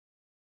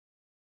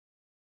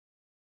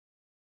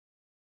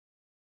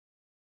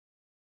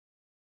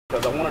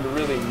because I wanted to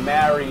really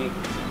marry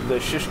the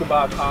shish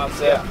kebab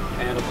concept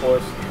and, of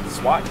course, the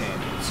SWAT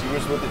game.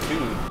 Skewers with the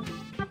tube.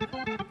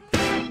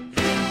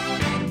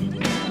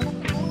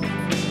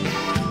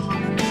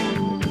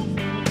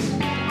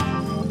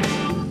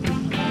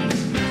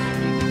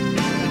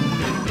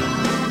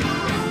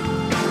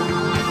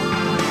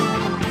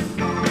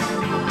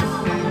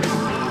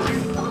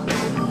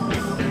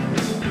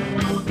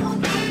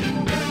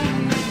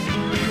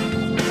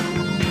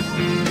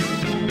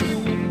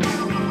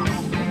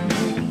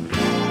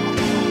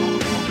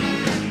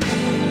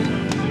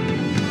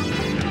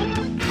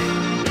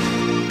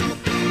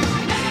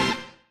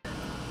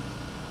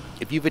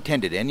 If you've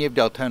attended any of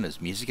Deltona's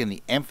Music in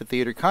the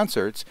Amphitheater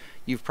concerts,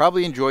 you've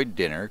probably enjoyed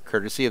dinner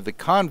courtesy of the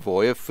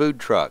convoy of food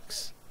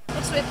trucks.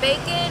 It's with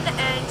bacon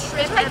and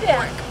shrimp and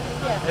pork.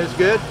 Yeah. It's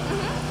good?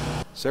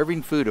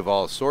 Serving food of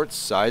all sorts,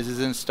 sizes,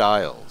 and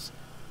styles.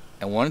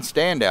 And one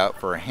standout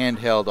for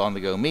handheld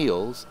on-the-go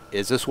meals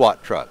is a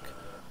SWAT truck,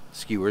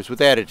 Skewers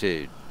with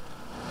Attitude.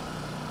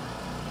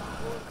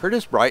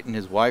 Curtis Bright and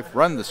his wife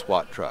run the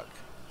SWAT truck,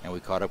 and we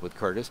caught up with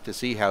Curtis to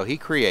see how he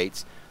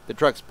creates the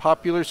truck's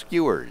popular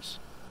skewers.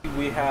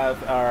 We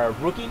have our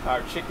rookie,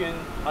 our chicken,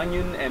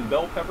 onion, and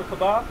bell pepper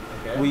kebab.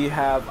 Okay. We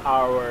have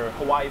our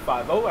Hawaii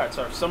 5-0, that's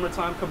our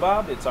summertime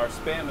kebab. It's our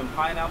spam and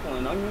pineapple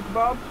and onion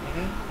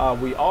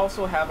kebab. We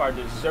also have our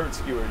dessert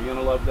skewer. You're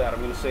gonna love that.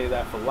 I'm gonna save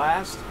that for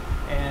last.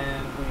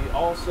 And we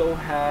also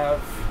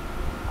have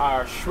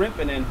our shrimp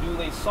and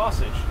andouille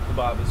sausage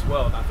kebab as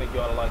well. And I think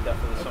you ought to like that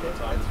for the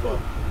summertime as well.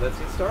 Let's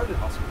get started.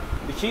 Awesome.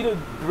 The key to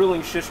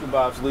grilling shish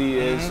kebabs, Lee,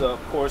 is of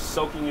course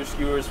soaking your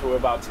skewers for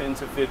about 10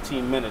 to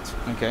 15 minutes.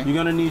 Okay. You're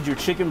gonna need your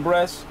chicken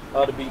breasts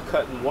to be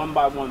cut in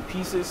 1-by-1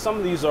 pieces. Some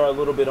of these are a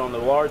little bit on the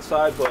large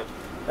side, but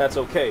that's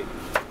okay.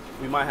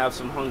 We might have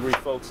some hungry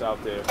folks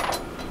out there.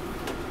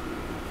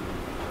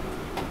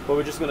 But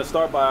we're just gonna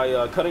start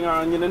by cutting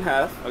our onion in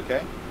half.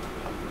 Okay.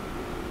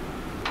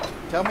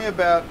 Tell me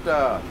about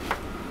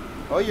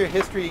all your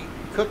history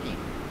cooking.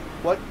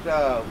 What?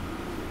 How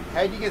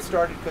did you get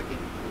started cooking?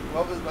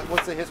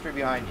 What's the history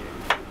behind you?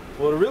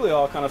 Well, it really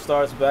all kind of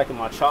starts back in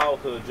my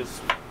childhood, just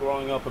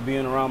growing up and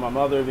being around my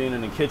mother, being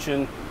in the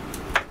kitchen,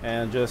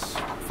 and just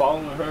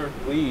following her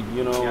lead,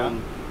 you know. Yeah.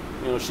 And,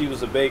 you know, she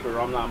was a baker.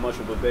 I'm not much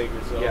of a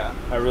baker, so yeah.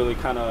 I really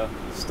kind of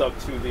stuck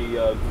to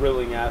the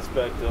grilling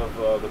aspect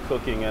of the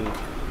cooking, and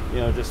you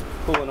know, just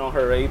pulling on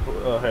her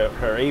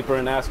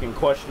apron, asking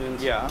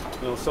questions, yeah,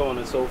 you know, so on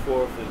and so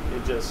forth.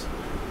 It just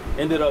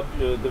ended up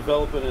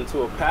developing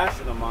into a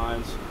passion of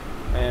mine.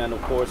 And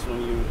of course,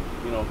 when you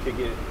can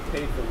get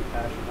paid for your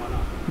passion, why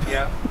not?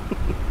 Yeah.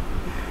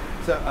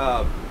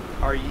 So,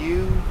 are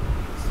you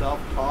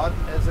self-taught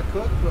as a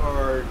cook,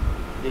 or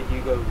did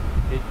you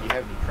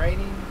have any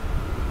training?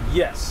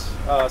 Yes,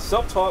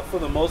 self-taught for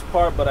the most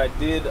part, but I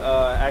did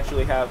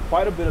actually have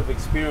quite a bit of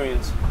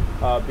experience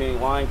being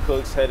line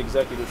cooks, head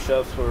executive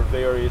chefs for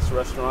various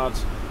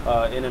restaurants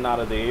in and out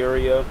of the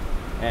area,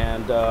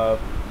 and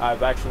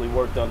I've actually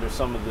worked under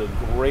some of the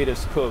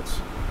greatest cooks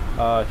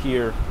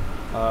here.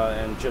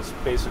 And just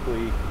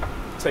basically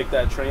take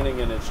that training,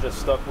 and it's just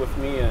stuck with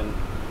me. And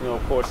you know,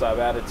 of course, I've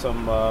added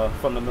some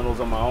fundamentals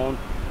on my own.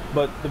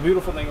 But the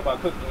beautiful thing about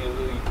cooking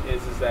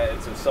is that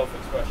it's a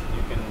self-expression.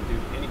 You can do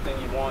anything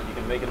you want. You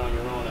can make it on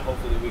your own, and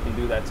hopefully, we can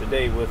do that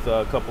today with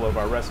a couple of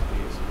our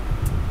recipes.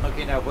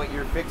 Okay, now what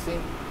you're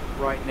fixing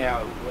right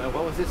now?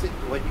 What was this?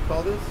 What do you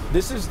call this?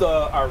 This is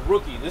our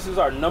rookie. This is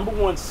our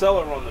 #1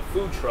 seller on the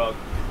food truck.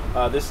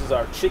 This is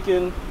our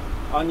chicken,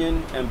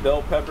 onion, and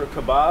bell pepper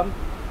kebab.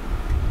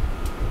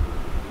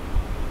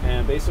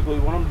 And basically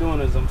what I'm doing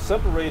is I'm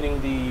separating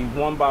the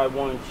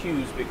 1-by-1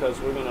 cubes because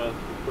we're gonna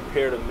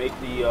prepare to make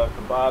the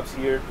kebabs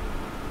here.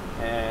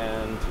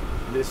 And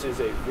this is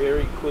a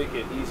very quick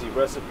and easy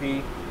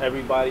recipe.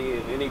 Everybody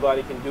and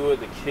anybody can do it.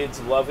 The kids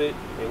love it.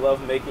 They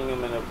love making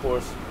them, and of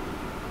course.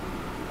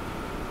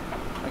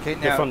 Okay,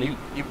 now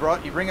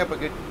you bring up a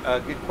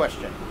good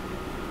question.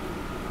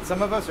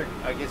 Some of us are,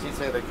 I guess you'd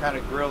say, they're kind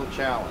of grill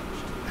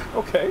challenged.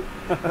 Okay.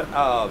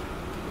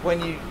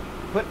 When you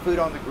put food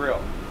on the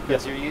grill,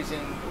 because you're using,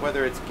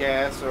 whether it's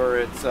gas or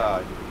it's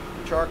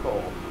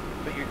charcoal,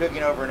 but you're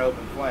cooking over an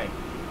open flame,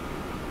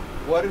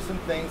 what are some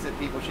things that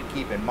people should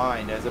keep in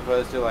mind as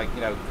opposed to, like,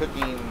 you know,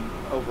 cooking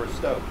over a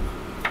stove?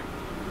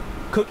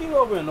 Cooking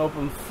over an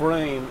open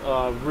flame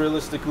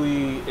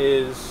realistically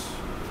is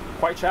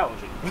quite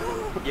challenging.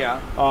 Yeah.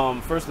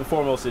 First and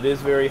foremost, it is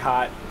very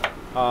hot,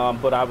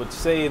 but I would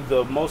say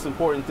the most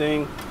important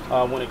thing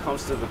when it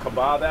comes to the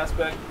kebab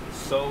aspect,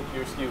 soak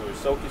your skewers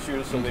so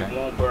they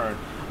won't burn.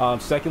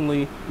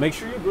 Secondly, make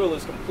sure your grill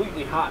is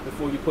completely hot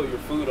before you put your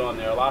food on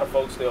there. A lot of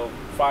folks, they'll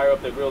fire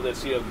up their grill, they'll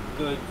see a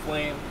good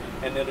flame,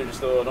 and then they just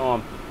throw it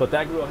on. But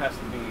that grill has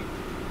to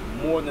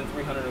be more than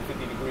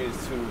 350 degrees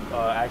to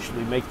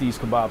actually make these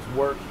kebabs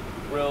work,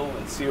 grill,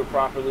 and sear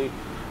properly.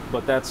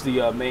 But that's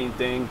the main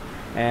thing.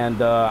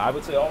 And I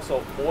would say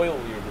also oil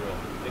your grill.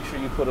 Make sure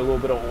you put a little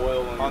bit of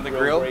oil on the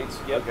grill grates.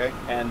 Yep. Okay.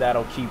 And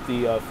that'll keep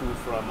the food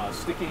from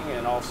sticking,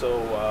 and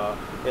also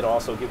it'll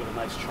also give it a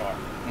nice char.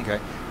 Okay.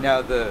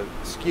 Now the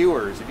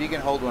skewers, if you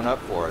can hold one up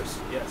for us.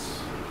 Yes.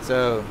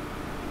 So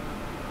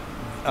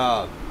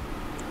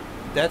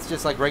that's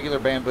just like regular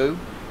bamboo?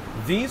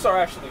 These are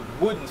actually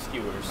wooden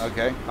skewers.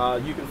 Okay.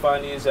 You can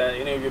find these at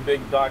any of your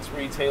big box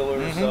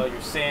retailers,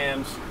 your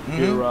Sam's,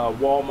 your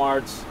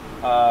Walmarts.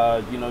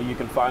 You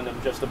can find them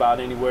just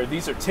about anywhere.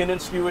 These are 10-inch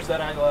skewers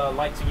that I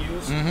like to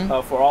use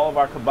for all of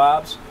our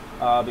kebabs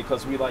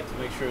because we like to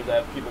make sure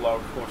that people are,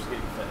 of course, getting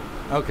fed.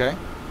 Okay.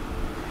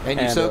 And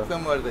you soak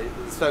them? What do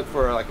they soak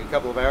for? Like a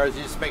couple of hours?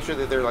 You just make sure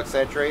that they're like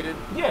saturated?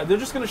 Yeah, they're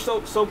just going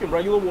to soak in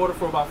regular water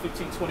for about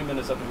 15-20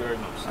 minutes at the very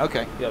most.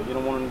 Okay. Yeah, you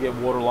don't want them to get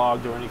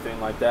waterlogged or anything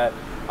like that.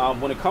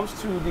 When it comes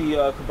to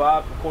the kebab,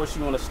 of course,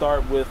 you want to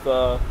start with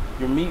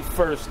your meat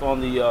first on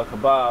the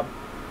kebab.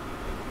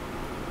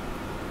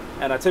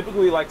 And I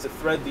typically like to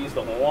thread these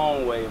the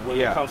long way when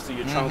it comes to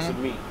your chunks of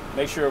meat.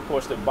 Make sure, of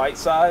course, they're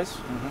bite-sized.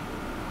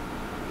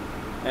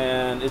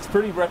 And it's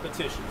pretty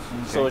repetitious.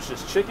 Okay. So it's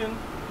just chicken,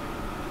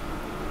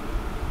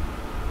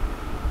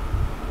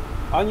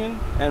 onion,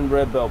 and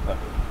red bell pepper.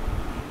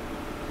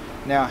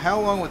 Now, how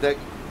long would that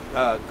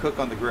cook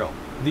on the grill?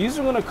 These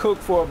are going to cook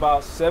for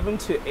about 7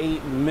 to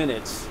 8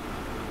 minutes.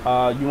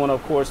 You want to,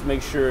 of course,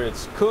 make sure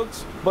it's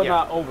cooked, but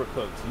not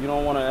overcooked. You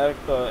don't want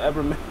to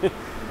ever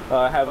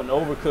have an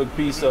overcooked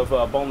piece of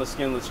boneless,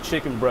 skinless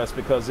chicken breast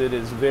because it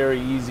is very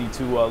easy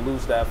to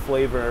lose that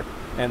flavor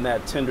and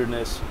that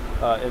tenderness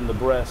in the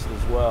breast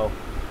as well.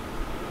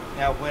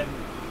 Now, when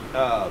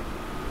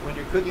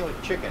you're cooking with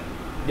chicken,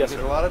 yes,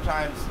 because a lot of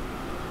times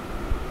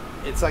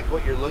it's like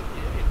what you're looking.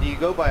 Do you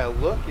go by a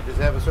look? Does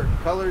it have a certain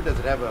color? Does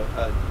it have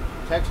a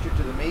texture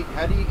to the meat?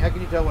 How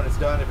can you tell when it's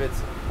done if it's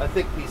a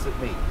thick piece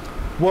of meat?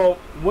 Well,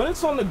 when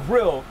it's on the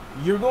grill,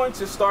 you're going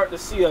to start to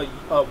see a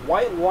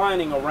white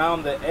lining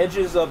around the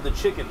edges of the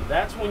chicken.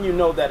 That's when you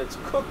know that it's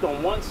cooked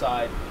on one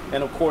side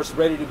and, of course,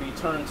 ready to be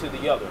turned to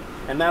the other.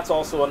 And that's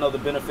also another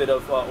benefit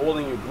of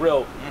oiling your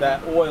grill.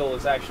 That oil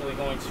is actually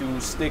going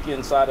to stick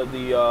inside of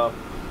the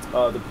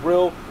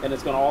grill, and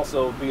it's going to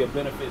also be a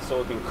benefit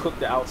so it can cook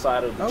the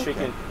outside of the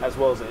chicken as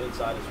well as the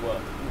inside as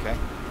well. Okay.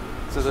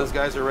 So those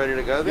guys are ready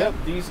to go then?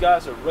 Yep, these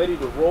guys are ready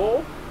to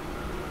roll.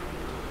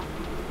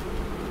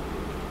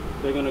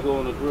 They're going to go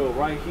on the grill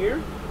right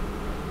here.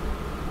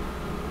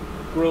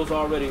 Grill's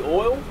already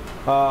oiled.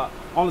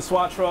 On the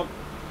SWAT truck,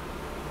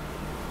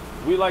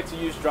 we like to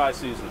use dry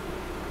seasoning.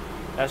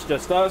 That's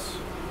just us.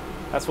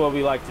 That's what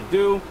we like to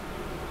do.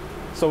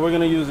 So we're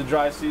going to use the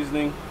dry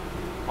seasoning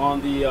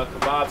on the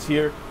kebabs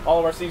here. All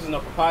of our seasonings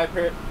are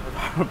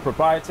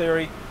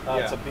proprietary.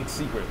 It's a big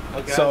secret.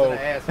 Okay, so, I was going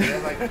to ask, do you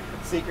have like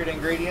secret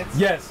ingredients?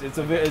 Yes, it's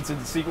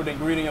a secret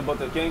ingredient, but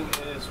the thing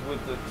is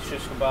with the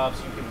shish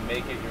kebabs, you can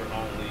make it your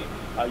own.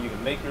 You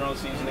can make your own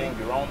seasoning,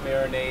 your own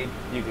marinade.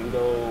 You can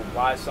go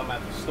buy some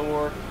at the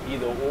store,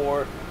 either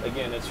or.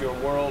 Again, it's your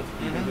world.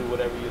 You can do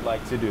whatever you'd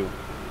like to do.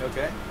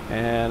 Okay.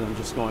 And I'm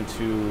just going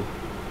to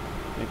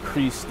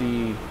increase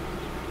the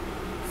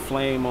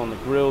flame on the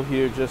grill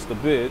here just a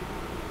bit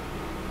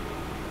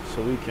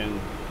so we can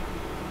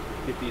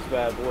get these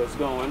bad boys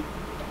going.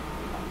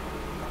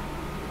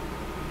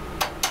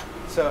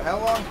 So how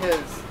long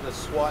has the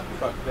SWAT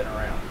truck been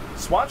around?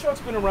 SWAT truck's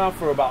been around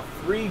for about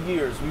 3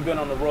 years. We've been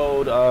on the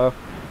road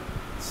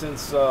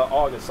since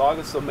August.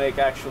 August will make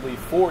actually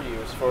 4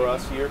 years for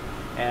us here.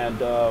 And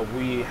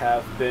we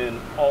have been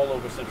all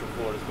over Central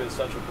Florida. It's been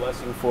such a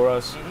blessing for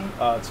us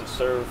to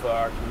serve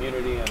our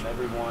community and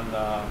everyone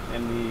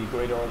in the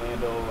greater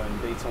Orlando and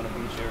Deltona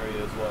Beach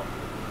area as well.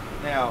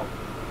 Now,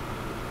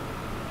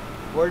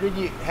 how did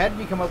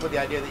you come up with the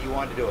idea that you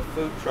wanted to do a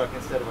food truck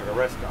instead of like a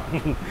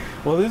restaurant?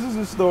 Well, this is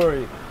a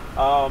story.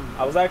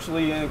 I was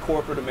actually in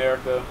corporate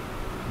America,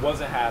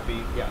 wasn't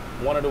happy,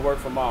 wanted to work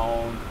for my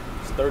own,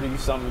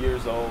 30-something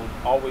years old,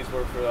 always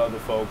worked for other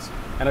folks,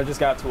 and I just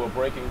got to a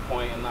breaking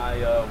point, and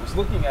I was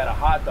looking at a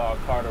hot dog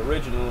cart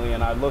originally,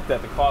 and I looked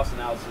at the cost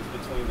analysis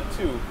between the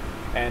two,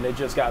 and it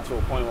just got to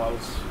a point where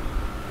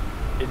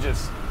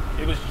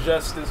it was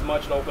just as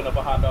much to open up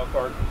a hot dog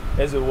cart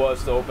as it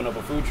was to open up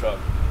a food truck.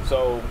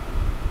 So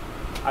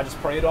I just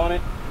prayed on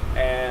it,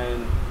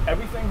 and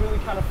everything really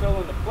kind of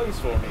fell into place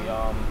for me.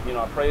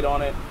 I prayed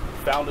on it,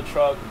 found a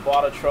truck,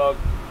 bought a truck,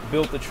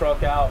 built the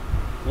truck out.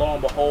 Lo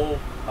and behold,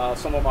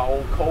 some of my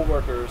old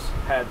co-workers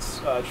had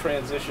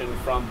transitioned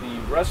from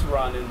the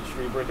restaurant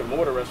industry, brick and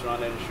mortar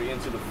restaurant industry,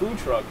 into the food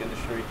truck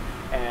industry,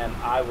 and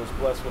I was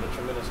blessed with a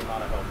tremendous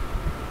amount of help.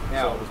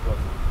 Now, so it was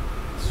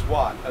blessed.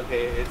 SWAT,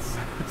 okay, it's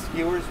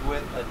Skewers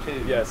with a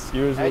 2. Yes,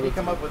 Skewers with a 2. How did you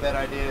come up with that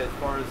idea as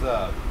far as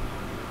a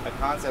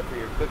concept for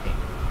your cooking?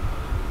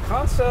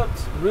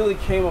 Concept really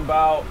came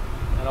about,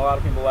 and a lot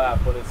of people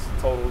laugh, but it's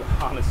total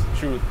honest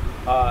truth.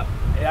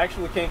 It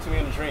actually came to me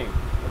in a dream.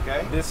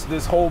 Okay.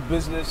 This whole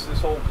business, this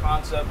whole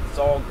concept, it's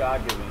all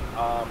God-given.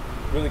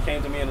 Really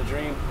came to me in a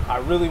dream. I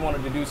really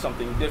wanted to do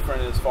something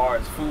different as far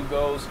as food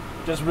goes.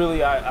 Just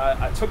really,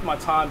 I took my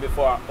time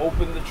before I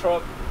opened the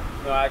truck.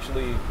 I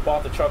actually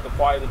bought the truck,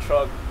 acquired the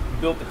truck,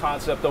 built the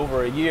concept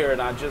over a year,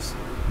 and I just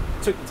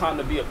took the time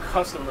to be a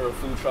customer of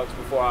food trucks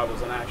before I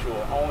was an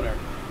actual owner.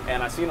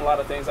 And I seen a lot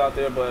of things out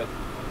there, but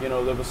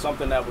there was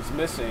something that was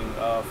missing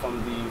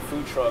from the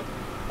food truck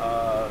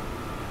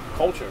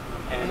culture,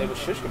 and it was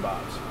shish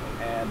kebabs.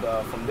 And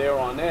from there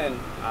on in,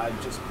 I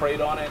just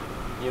preyed on it,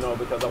 you know,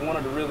 because I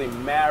wanted to really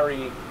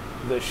marry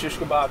the shish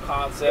kebab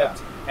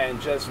concept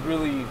and just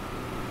really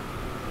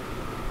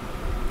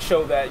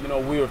show that, you know,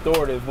 we're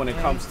authoritative when it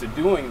comes to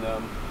doing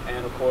them.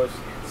 And of course,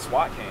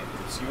 SWAT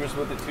came. Skewers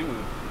with it too.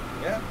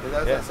 Yeah, because I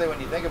was gonna say,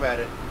 when you think about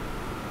it,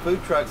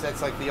 food trucks,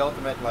 that's like the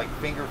ultimate, like,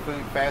 finger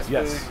food, fast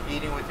food,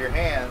 eating with your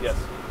hands. Yes.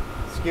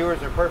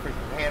 Skewers are perfect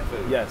for hand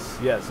food. Yes,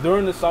 yes.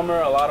 During the summer,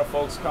 a lot of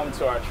folks come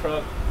to our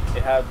truck. They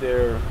have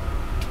their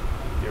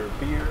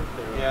beer,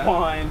 their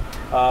wine.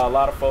 A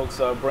lot of folks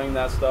bring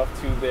that stuff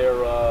to their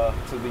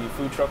to the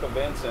food truck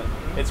events, and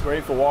it's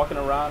great for walking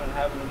around and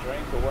having a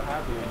drink or what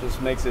have you. It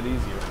just makes it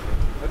easier.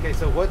 Okay,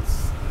 so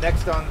what's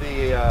next on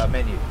the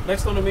menu?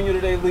 Next on the menu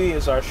today, Lee,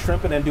 is our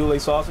shrimp and andouille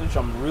sausage.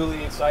 I'm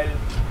really excited.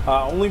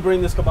 I only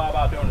bring this kebab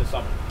out during the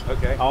summer.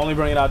 Okay. I only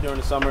bring it out during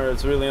the summer.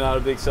 It's really not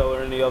a big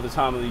seller any other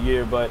time of the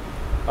year, but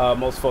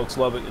most folks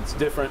love it. It's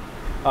different.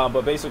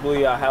 But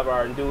basically, I have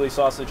our andouille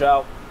sausage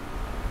out.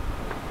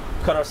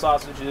 Cut our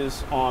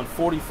sausages on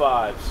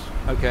 45s.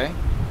 Okay.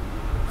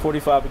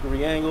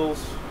 45-degree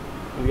angles.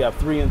 We have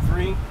 3 and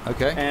 3.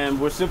 Okay.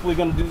 And we're simply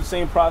going to do the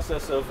same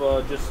process of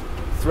just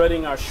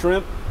threading our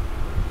shrimp.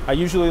 I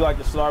usually like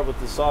to start with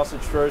the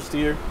sausage first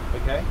here.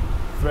 Okay.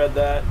 Thread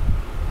that.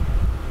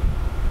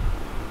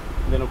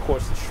 And then, of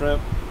course, the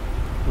shrimp.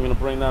 I'm going to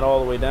bring that all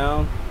the way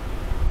down.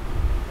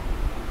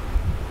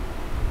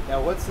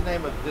 Now, what's the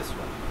name of this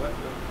one?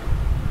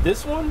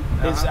 This one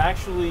is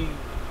actually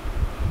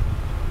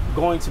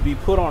going to be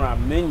put on our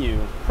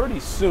menu pretty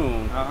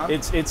soon.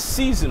 It's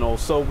seasonal,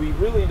 so we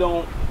really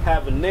don't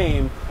have a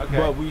name,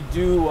 but we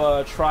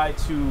do try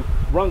to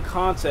run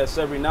contests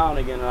every now and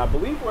again, and I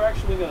believe we're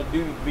actually going to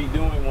be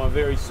doing one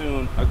very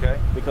soon. Okay.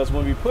 Because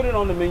when we put it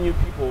on the menu,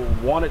 people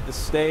want it to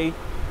stay,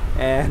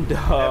 and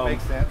that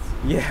makes sense.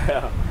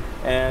 Yeah,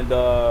 and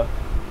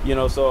you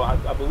know, so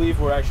I believe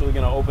we're actually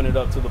going to open it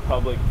up to the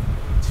public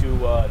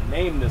to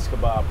name this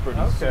kebab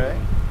pretty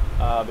soon.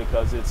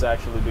 Because it's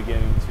actually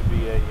beginning to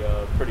be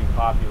a pretty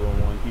popular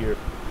one here.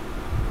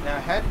 Now,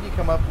 how did you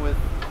come up with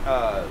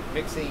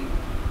mixing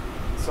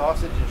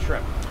sausage and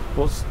shrimp?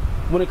 Well,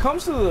 when it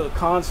comes to the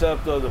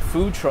concept of the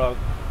food truck,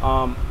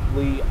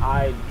 Lee,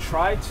 I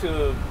try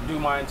to do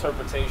my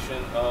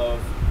interpretation of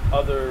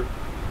other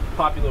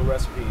popular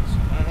recipes.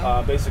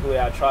 Basically,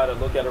 I try to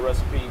look at a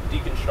recipe,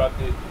 deconstruct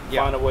it,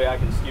 find a way I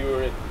can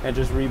skewer it, and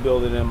just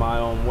rebuild it in my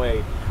own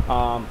way.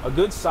 A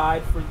good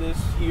side for this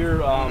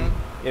here,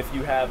 if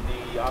you have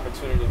the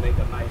opportunity to make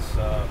a nice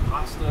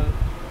pasta,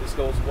 this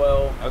goes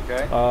well.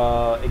 Okay.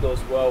 It goes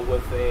well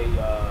with a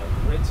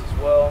grits as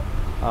well,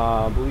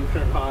 believe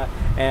it or not.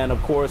 And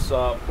of course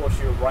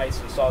your rice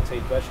and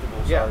sauteed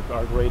vegetables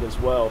are great as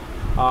well.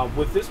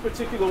 With this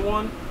particular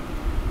one,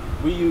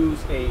 we use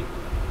a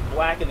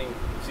blackening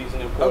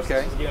seasoning. Of course,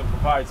 this is again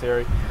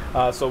proprietary.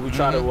 So we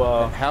try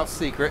to house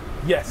secret.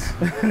 Yes,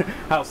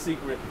 house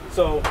secret.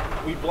 So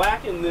we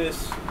blacken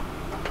this.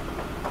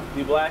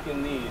 We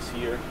blacken these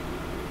here.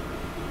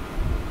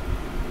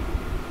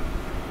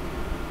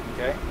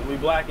 Okay. And we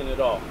blacken it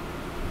all.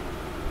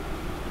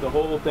 The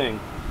whole thing.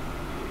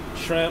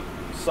 Shrimp,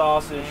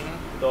 sausage,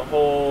 the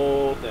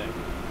whole thing.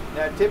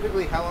 Now,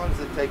 typically, how long does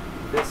it take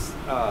this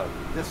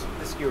this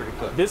skewer to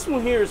cook? This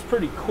one here is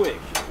pretty quick.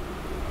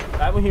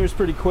 That one here is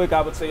pretty quick.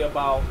 I would say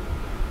about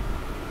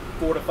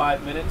 4 to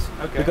 5 minutes.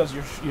 Okay. Because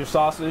your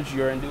sausage,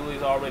 your andouille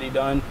is already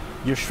done.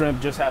 Your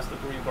shrimp just has to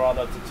be brought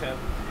up to temp,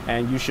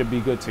 and you should be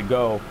good to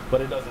go.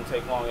 But it doesn't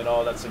take long at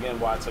all. That's again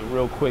why it's a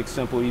real quick,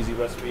 simple, easy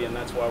recipe, and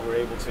that's why we're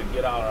able to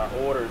get out our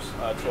orders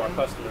to our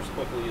customers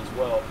quickly as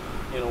well.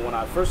 You know, when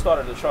I first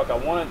started the truck,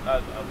 one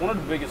of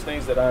the biggest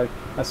things that I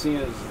seen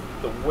is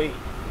the wait.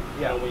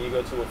 You know, when you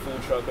go to a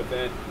food truck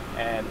event,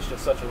 and it's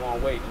just such a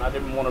long wait. And I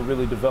didn't want to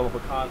really develop a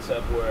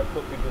concept where I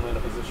put people in a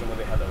position where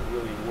they had to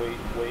really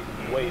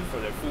wait for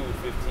their food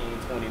 15,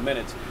 20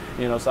 minutes.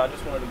 You know, so I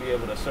just wanted to be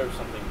able to serve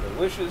something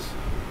delicious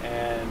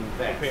and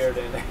prepared.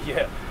 And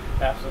yeah,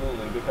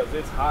 absolutely, because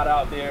it's hot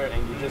out there,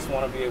 and you just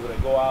want to be able to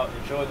go out,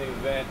 enjoy the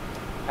event,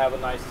 have a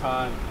nice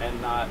time,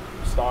 and not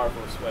starve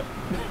or sweat.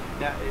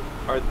 Now,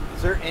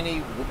 is there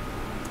any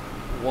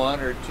one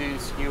or two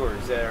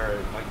skewers that are,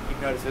 like,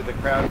 you've noticed, are the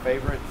crowd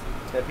favorites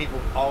that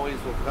people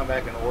always will come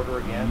back and order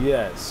again?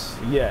 Yes,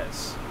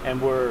 yes.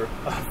 And we're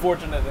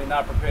unfortunately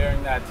not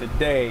preparing that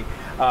today,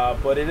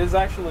 but it is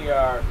actually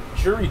our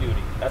jury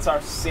duty. That's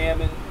our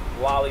salmon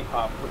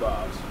lollipop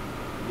kebabs.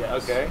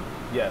 Yes. Okay.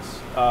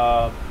 Yes.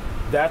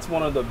 That's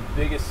one of the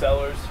biggest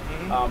sellers.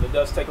 It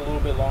does take a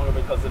little bit longer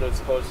because it is,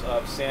 of course,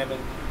 salmon,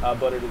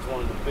 but it is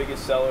one of the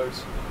biggest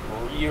sellers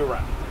year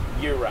round.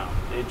 Year round.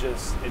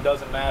 It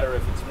doesn't matter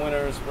if it's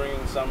winter, spring,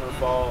 summer,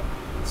 fall.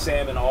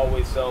 Salmon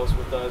always sells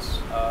with us.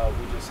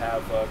 We just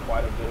have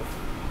quite a bit of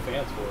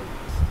fans for it.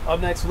 Up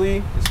next,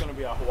 Lee, is going to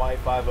be our Hawaii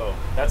 5-0.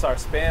 That's our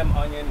spam,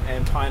 onion,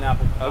 and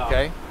pineapple kebab.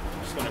 Okay.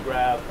 I'm just going to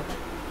grab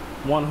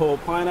one whole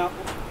pineapple.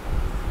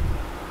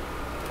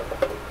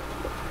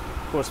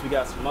 Of course, we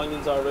got some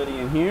onions already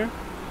in here.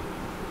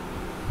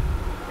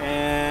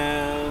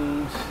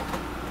 And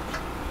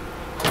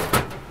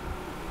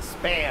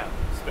Spam.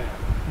 Spam.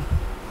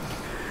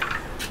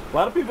 A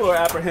lot of people are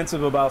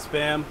apprehensive about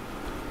spam.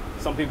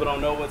 Some people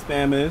don't know what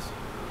spam is.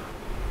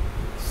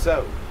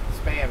 So,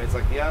 spam, it's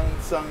like the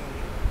unsung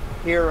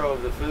hero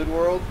of the food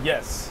world.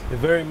 Yes, it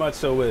very much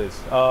so is.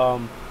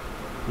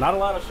 Not a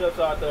lot of chefs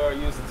out there are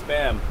using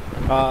spam,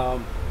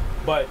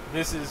 but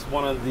this is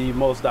one of the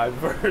most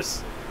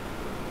diverse.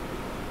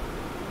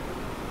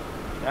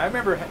 I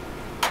remember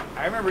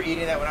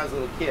eating that when I was a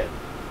little kid.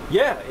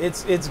 Yeah,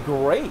 it's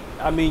great.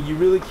 I mean, you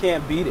really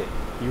can't beat it.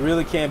 You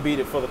really can't beat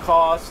it for the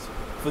cost,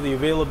 for the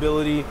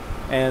availability,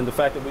 and the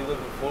fact that we live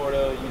in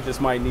Florida. You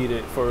just might need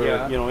it for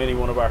any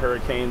one of our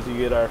hurricanes. You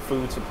get our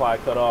food supply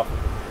cut off.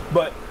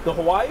 But the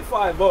Hawaii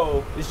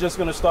 5-0 is just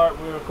going to start.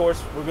 We're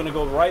going to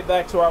go right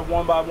back to our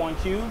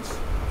 1x1 cubes.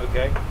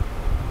 Okay.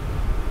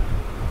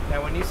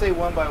 Now, when you say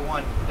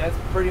 1x1, that's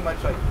pretty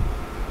much like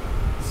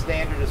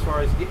standard as far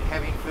as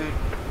having food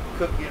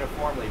cooked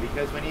uniformly.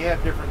 Because when you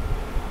have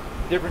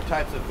different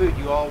types of food,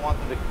 you want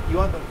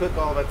them cooked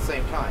all at the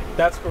same time.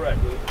 That's correct.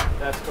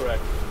 That's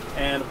correct.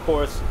 And of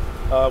course,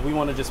 we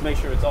want to just make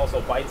sure it's also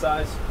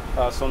bite-sized,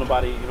 so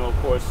nobody, of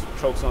course,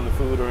 chokes on the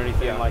food or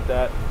anything like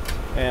that.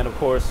 And of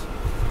course,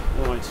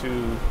 we're going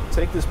to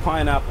take this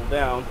pineapple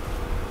down.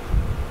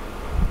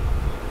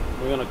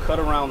 We're going to cut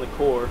around the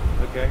core.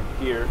 Okay.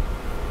 Here.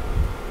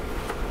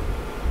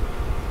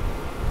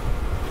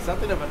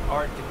 Something of an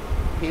art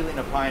to peeling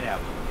a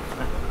pineapple.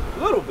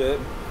 A little bit.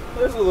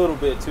 There's a little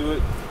bit to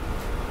it.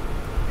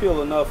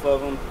 Peel enough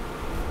of them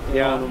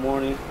in the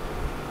morning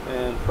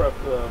and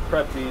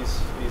prep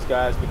these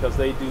guys because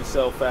they do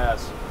sell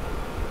fast.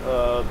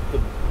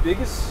 The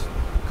biggest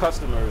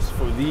customers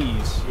for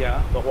these,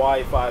 the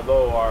Hawaii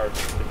 5-0, are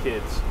the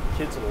kids.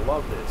 Kids will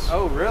love this.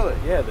 Oh, really?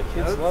 Yeah, the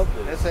kids love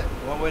this. That's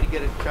one way to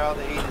get a child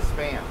to eat is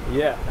spam.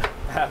 Yeah,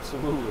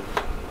 absolutely.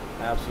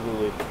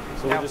 Absolutely.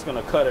 So we're just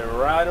going to cut it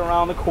right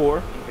around the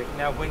core.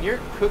 Now, when you're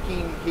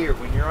cooking here,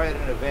 when you're at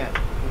an event,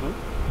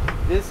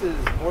 this is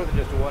more than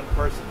just a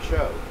one-person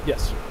show.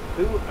 Yes.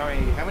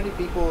 How many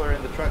people are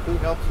in the truck? Who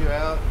helps you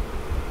out?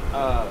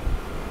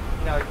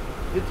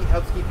 Who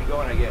helps keep you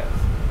going, I guess?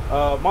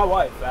 My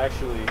wife,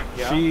 actually.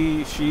 Yeah?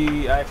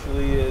 She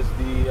actually is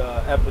the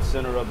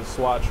epicenter of the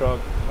SWAT truck.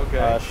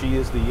 Okay. She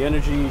is the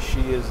energy.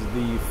 She is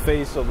the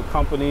face of the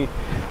company.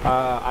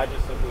 I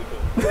just simply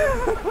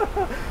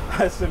cook.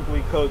 I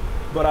simply cook.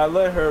 But I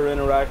let her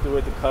interact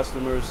with the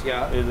customers.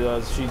 Yeah.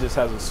 She just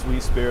has a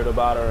sweet spirit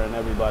about her, and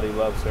everybody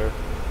loves her.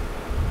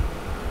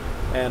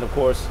 And of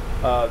course,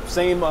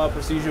 same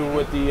procedure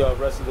with the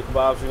rest of the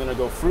kebabs. We're gonna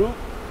go fruit,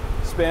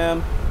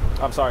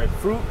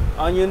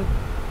 onion,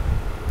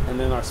 and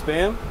then our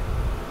spam.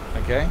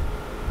 Okay.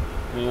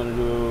 We're gonna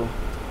do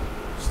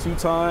this 2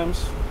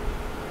 times.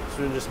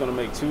 So we're just gonna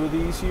make 2 of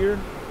these here.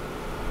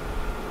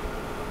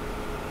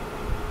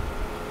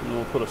 And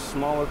we'll put a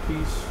smaller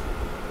piece.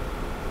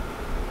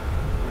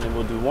 And then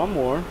we'll do 1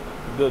 more,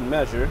 good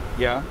measure.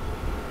 Yeah.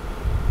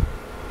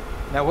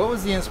 Now, what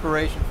was the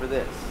inspiration for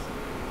this?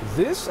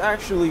 This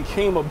actually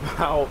came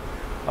about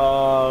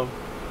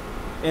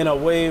in a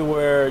way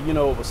where, it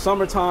was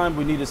summertime,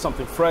 we needed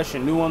something fresh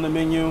and new on the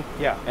menu.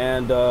 Yeah.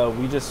 And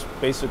we just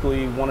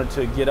basically wanted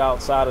to get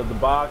outside of the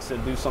box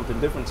and do something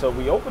different. So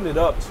we opened it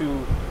up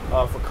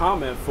for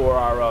comment for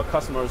our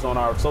customers on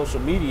our social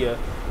media,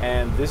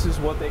 and this is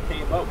what they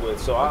came up with.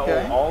 So I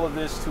owe all of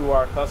this to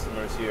our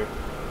customers here.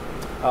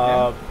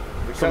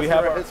 So we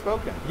have our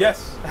spoken.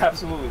 Yes,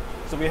 absolutely.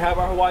 So we have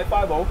our Hawaii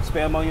 5-0,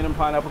 spam, onion, and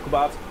pineapple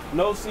kebabs.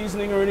 No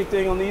seasoning or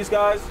anything on these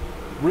guys.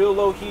 Real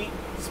low heat.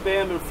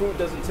 Spam and fruit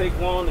doesn't take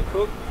long to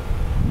cook.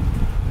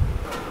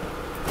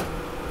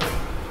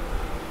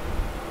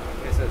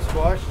 Okay, so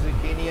squash,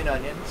 zucchini, and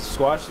onion.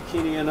 Squash,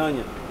 zucchini, and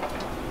onion.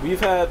 We've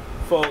had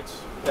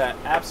folks that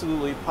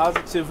absolutely,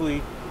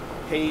 positively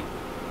hate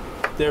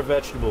their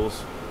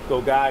vegetables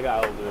go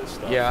gaga over this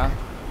stuff. Yeah.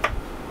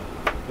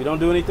 We don't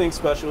do anything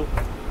special.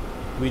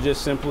 We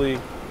just simply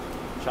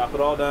chop it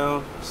all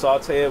down,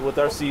 saute it with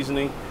our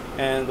seasoning.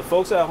 And the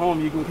folks at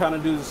home, you can kind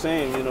of do the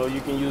same.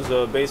 You can use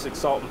a basic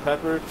salt and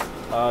pepper.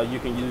 You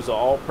can use an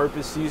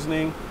all-purpose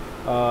seasoning.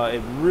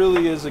 It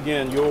really is,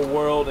 again, your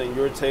world and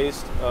your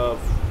taste of,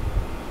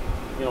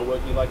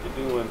 what you like to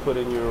do and put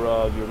in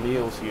your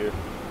meals here.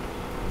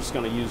 I'm just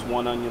going to use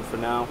 1 onion for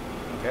now.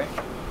 Okay.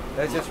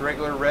 That's just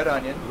regular red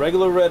onion.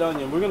 Regular red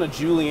onion. We're going to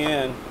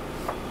julienne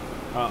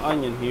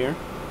onion here.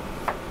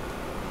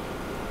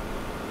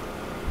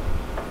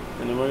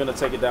 And then we're going to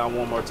take it down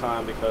 1 more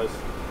time because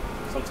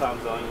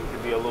sometimes the onion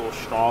can be a little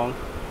strong.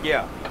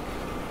 Yeah.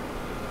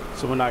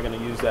 So we're not going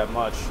to use that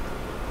much.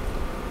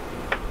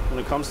 When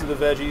it comes to the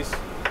veggies,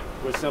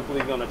 we're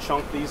simply going to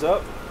chunk these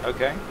up.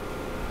 Okay.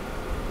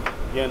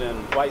 Again,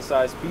 in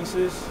bite-sized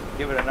pieces.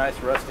 Give it a nice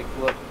rustic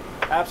look.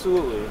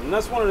 Absolutely. And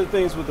that's one of the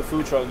things with the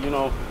food truck.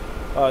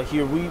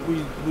 Here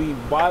we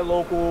buy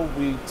local.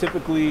 We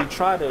typically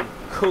try to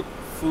cook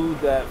food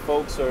that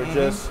folks are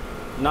just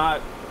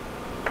not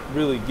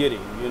really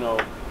getting.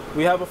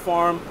 We have a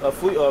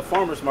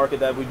farmer's market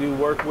that we do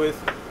work with,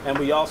 and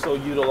we also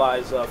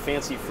utilize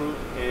fancy fruit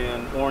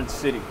in Orange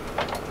City.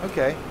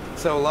 Okay,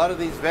 so a lot of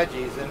these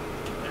veggies, and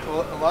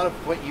Well, a lot of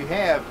what you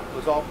have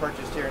was all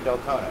purchased here in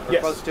Deltona, or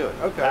Yes. close to it.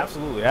 Okay.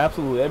 Absolutely,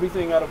 absolutely.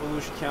 Everything out of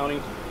Volusia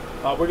County.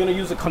 We're going to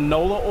use a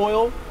canola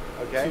oil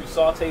Okay. to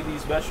saute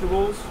these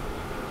vegetables.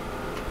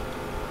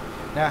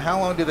 Now, how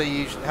long would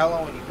you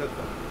cook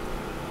them?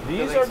 Do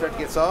These they are start to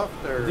get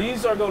soft, or?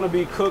 These are going to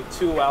be cooked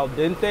to al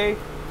dente.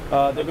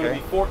 They're going to Okay.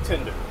 be fork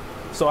tender.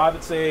 So I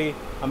would say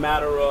a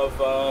matter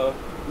of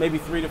maybe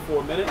 3 to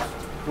 4 minutes.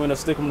 We're going to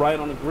stick them right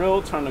on the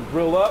grill, turn the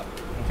grill up.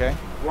 Okay.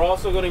 We're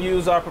also going to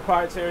use our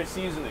proprietary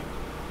seasoning.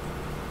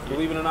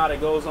 Believe it or not, it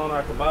goes on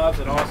our kebabs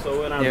and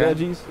also in our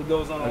veggies. It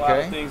goes on a lot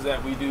of things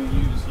that we do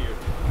use here.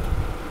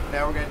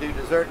 Now we're going to do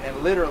dessert, and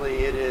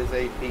literally it is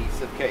a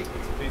piece of cake.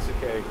 It's a piece of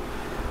cake.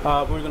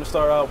 We're going to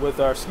start out with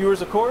our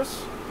skewers, of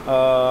course.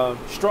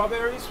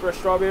 Strawberries, fresh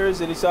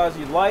strawberries, any size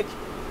you'd like,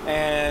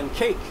 and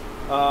cake.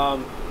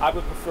 I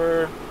would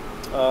prefer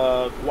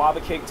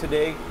guava cake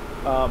today,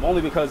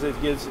 only because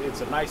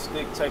it's a nice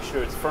thick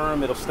texture. It's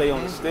firm. It'll stay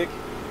on the stick.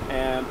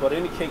 But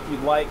any cake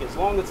you'd like, as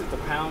long as it's a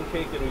pound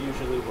cake, it'll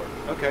usually work.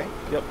 Okay.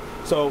 Yep.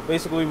 So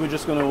basically, we're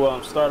just going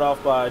to start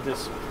off by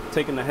just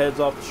taking the heads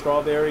off the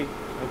strawberry.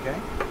 Okay.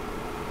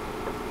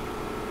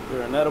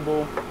 They're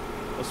inedible.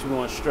 Unless we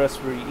want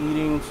stress-free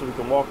eating, so we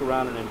can walk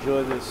around and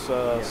enjoy this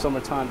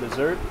summertime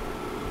dessert.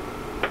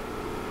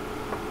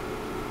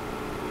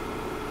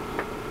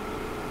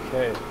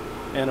 Okay.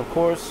 And of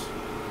course,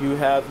 you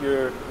have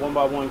your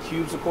 1x1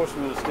 cubes. Of course,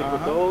 we're going to stick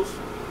with those.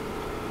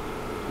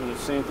 And the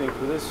same thing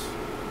for this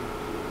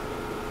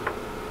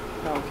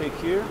pound cake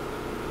here.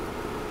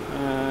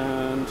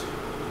 And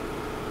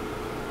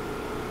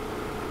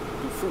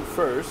do fruit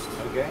first.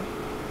 Okay.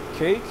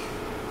 Cake,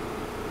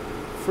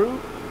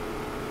 fruit,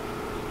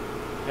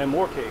 and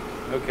more cake.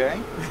 Okay.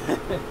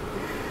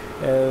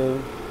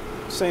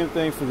 Same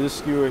thing for this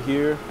skewer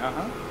here.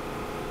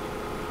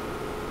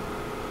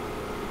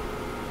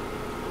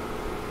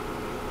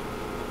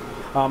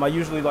 I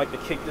usually like to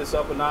kick this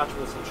up a notch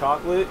with some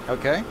chocolate.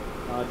 Okay.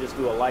 Just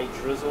do a light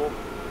drizzle.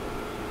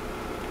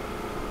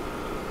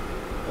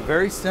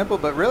 Very simple,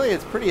 but really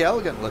it's pretty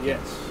elegant looking.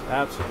 Yes,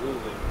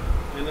 absolutely.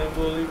 And then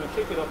we'll even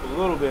kick it up a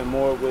little bit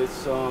more with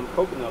some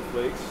coconut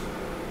flakes.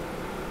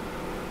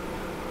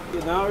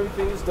 Okay, now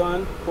everything is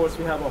done. Of course,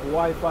 we have our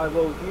Hawaii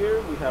 5-0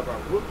 here. We have our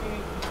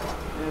rookie,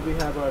 and we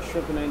have our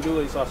shrimp and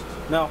andouille sausage.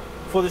 Now,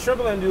 for the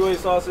shrimp and andouille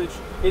sausage,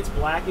 it's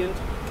blackened.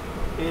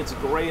 It's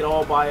great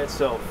all by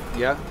itself.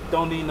 Yeah.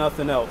 Don't need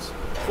nothing else.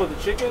 For the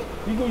chicken,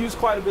 you can use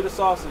quite a bit of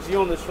sauces. Here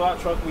on the SWAT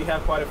truck, we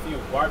have quite a few.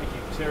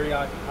 Barbecue,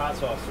 teriyaki, hot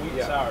sauce, sweet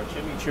and sour,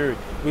 chimichurri.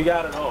 We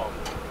got it all.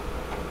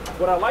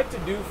 What I like to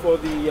do for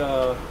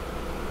the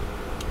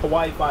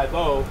Hawaii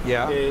 5-0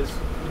 is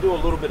we do a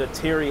little bit of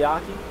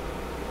teriyaki.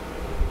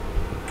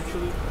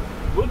 Actually,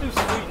 we'll do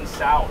sweet and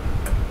sour.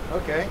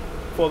 Okay.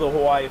 For the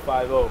Hawaii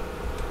 5-0.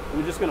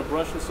 We're just going to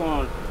brush this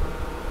on.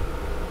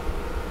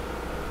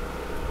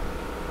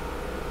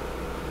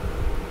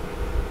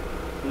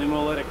 And then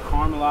we'll let it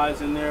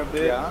caramelize in there a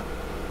bit. Yeah.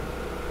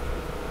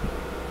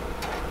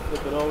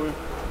 Flip it over.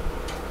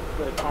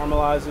 Let it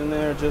caramelize in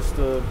there just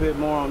a bit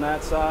more on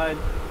that side.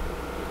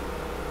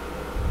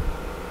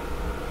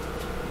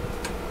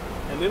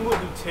 And then we'll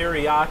do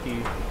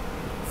teriyaki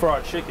for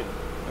our chicken.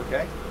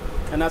 Okay.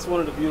 And that's one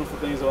of the beautiful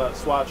things about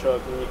SWAT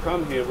truck. When you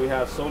come here, we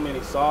have so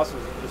many sauces.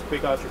 You just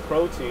pick out your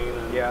protein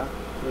and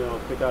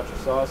pick out your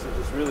sauce and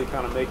just really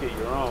kind of make it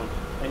your own.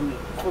 And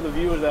for the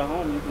viewers at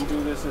home, you can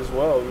do this as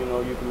well. You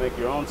know, you can make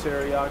your own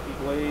teriyaki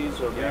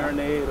glaze or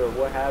marinade or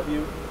what have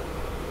you.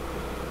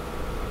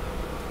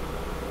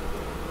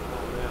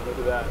 Oh man, look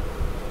at that.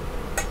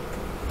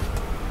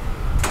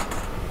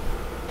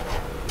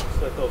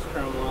 Just let those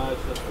caramelize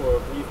just for a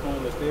brief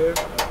moment there.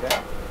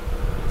 Okay.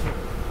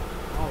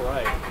 All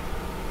right.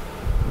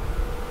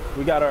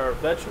 We got our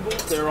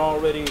vegetables. They're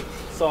already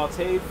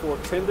sauteed,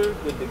 fork tender,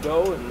 good to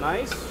go and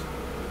nice.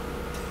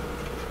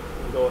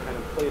 We'll go ahead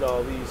and plate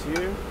all these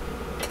here.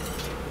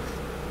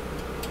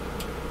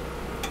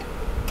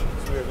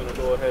 So we're going to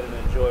go ahead and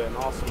enjoy an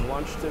awesome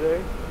lunch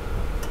today.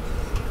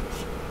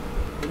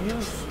 We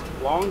use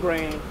long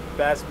grain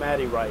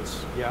basmati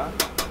rice. Yeah.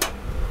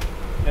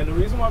 And the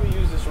reason why we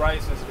use this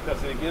rice is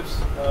because it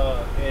gives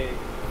a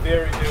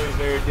very, very,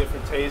 very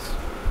different taste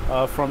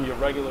from your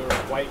regular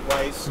white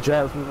rice,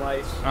 jasmine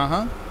rice.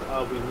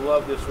 We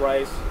love this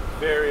rice,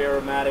 very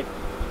aromatic.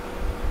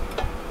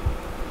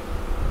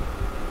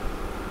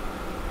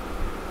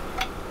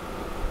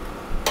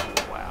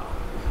 Wow.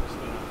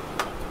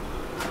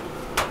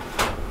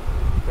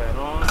 Put that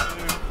on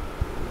there.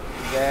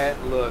 That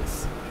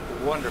looks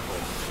wonderful.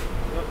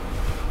 Yep.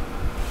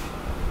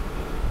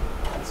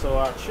 And so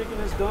our chicken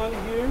is done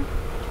here.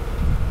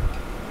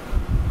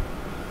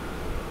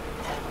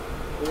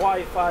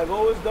 Hawaii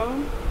 5-0 is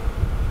done.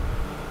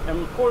 And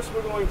of course,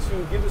 we're going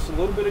to give this a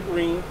little bit of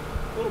green,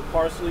 a little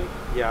parsley.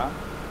 Yeah.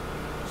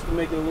 Just to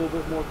make it a little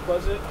bit more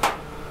pleasant.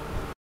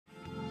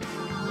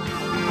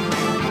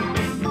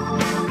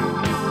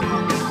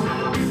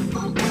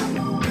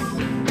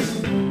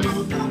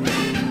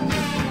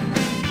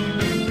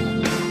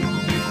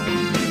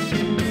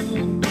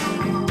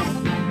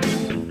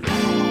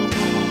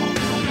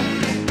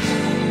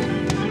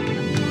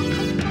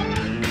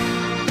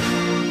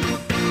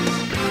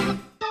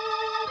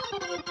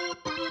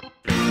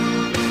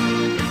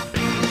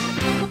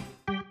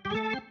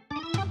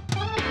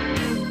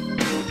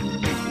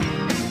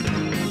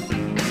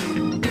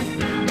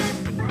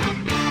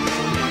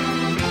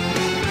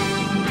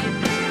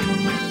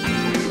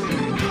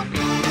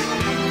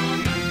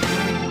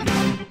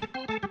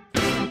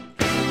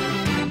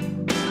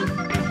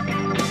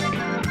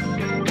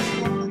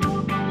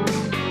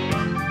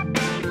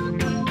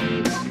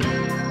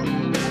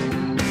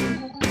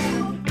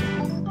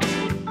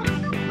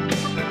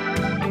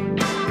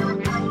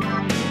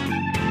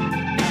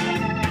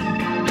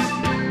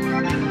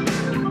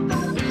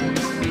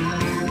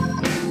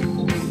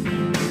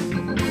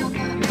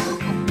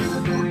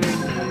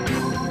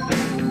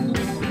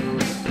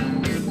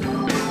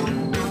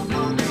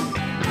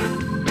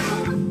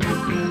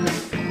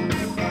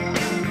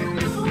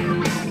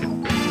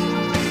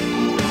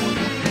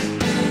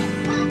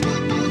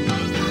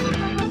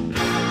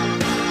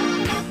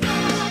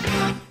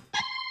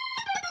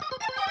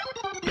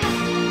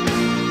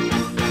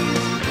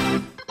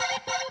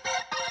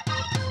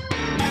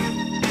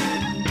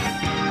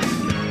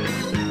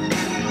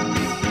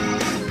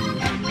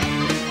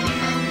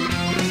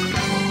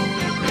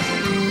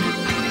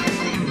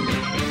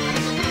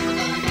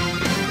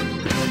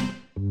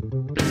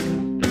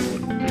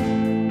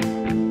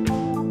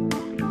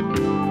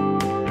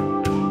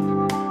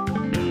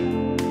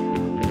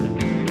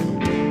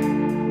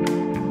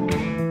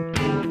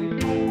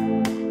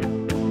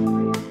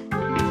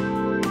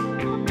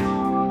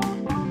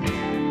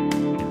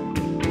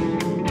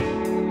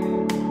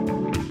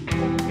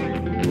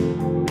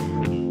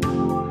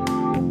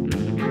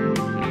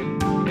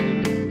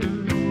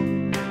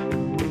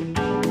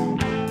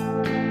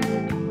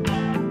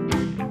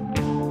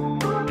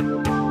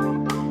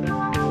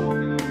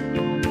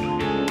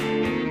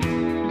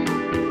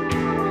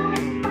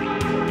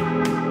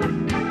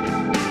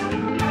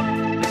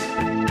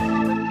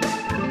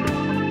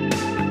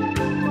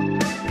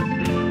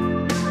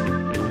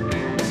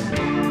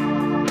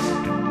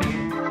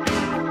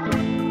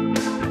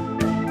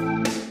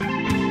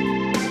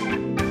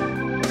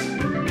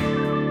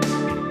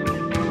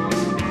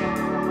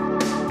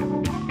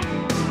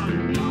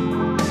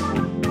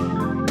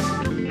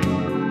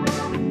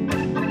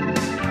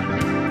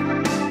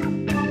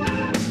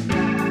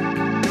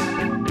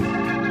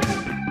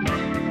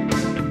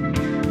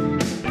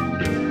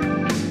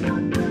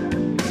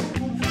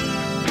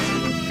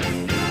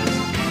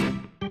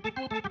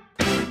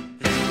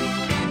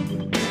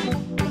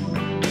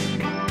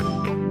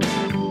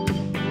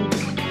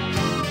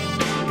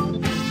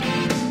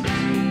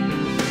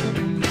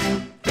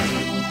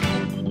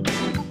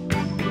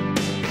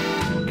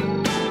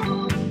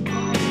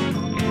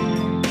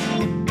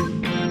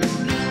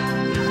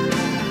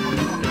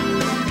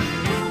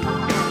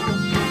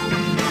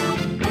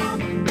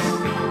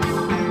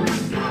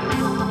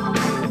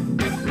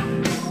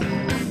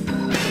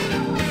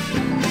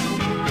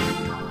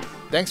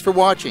 Thanks for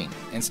watching,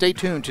 and stay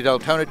tuned to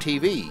Deltona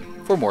TV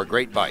for more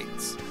great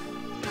bites.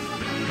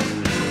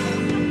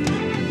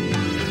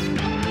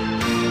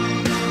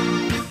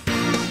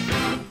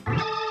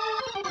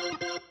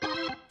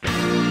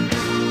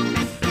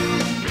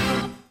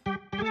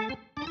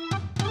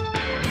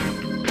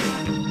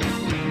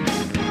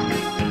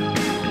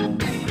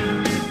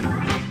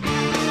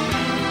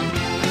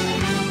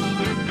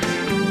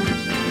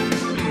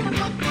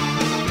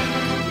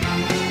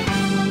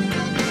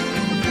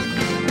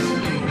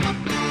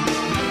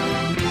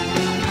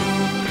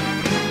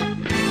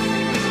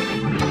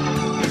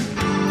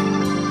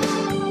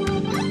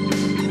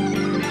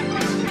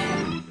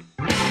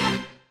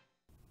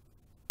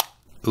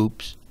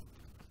 Oops.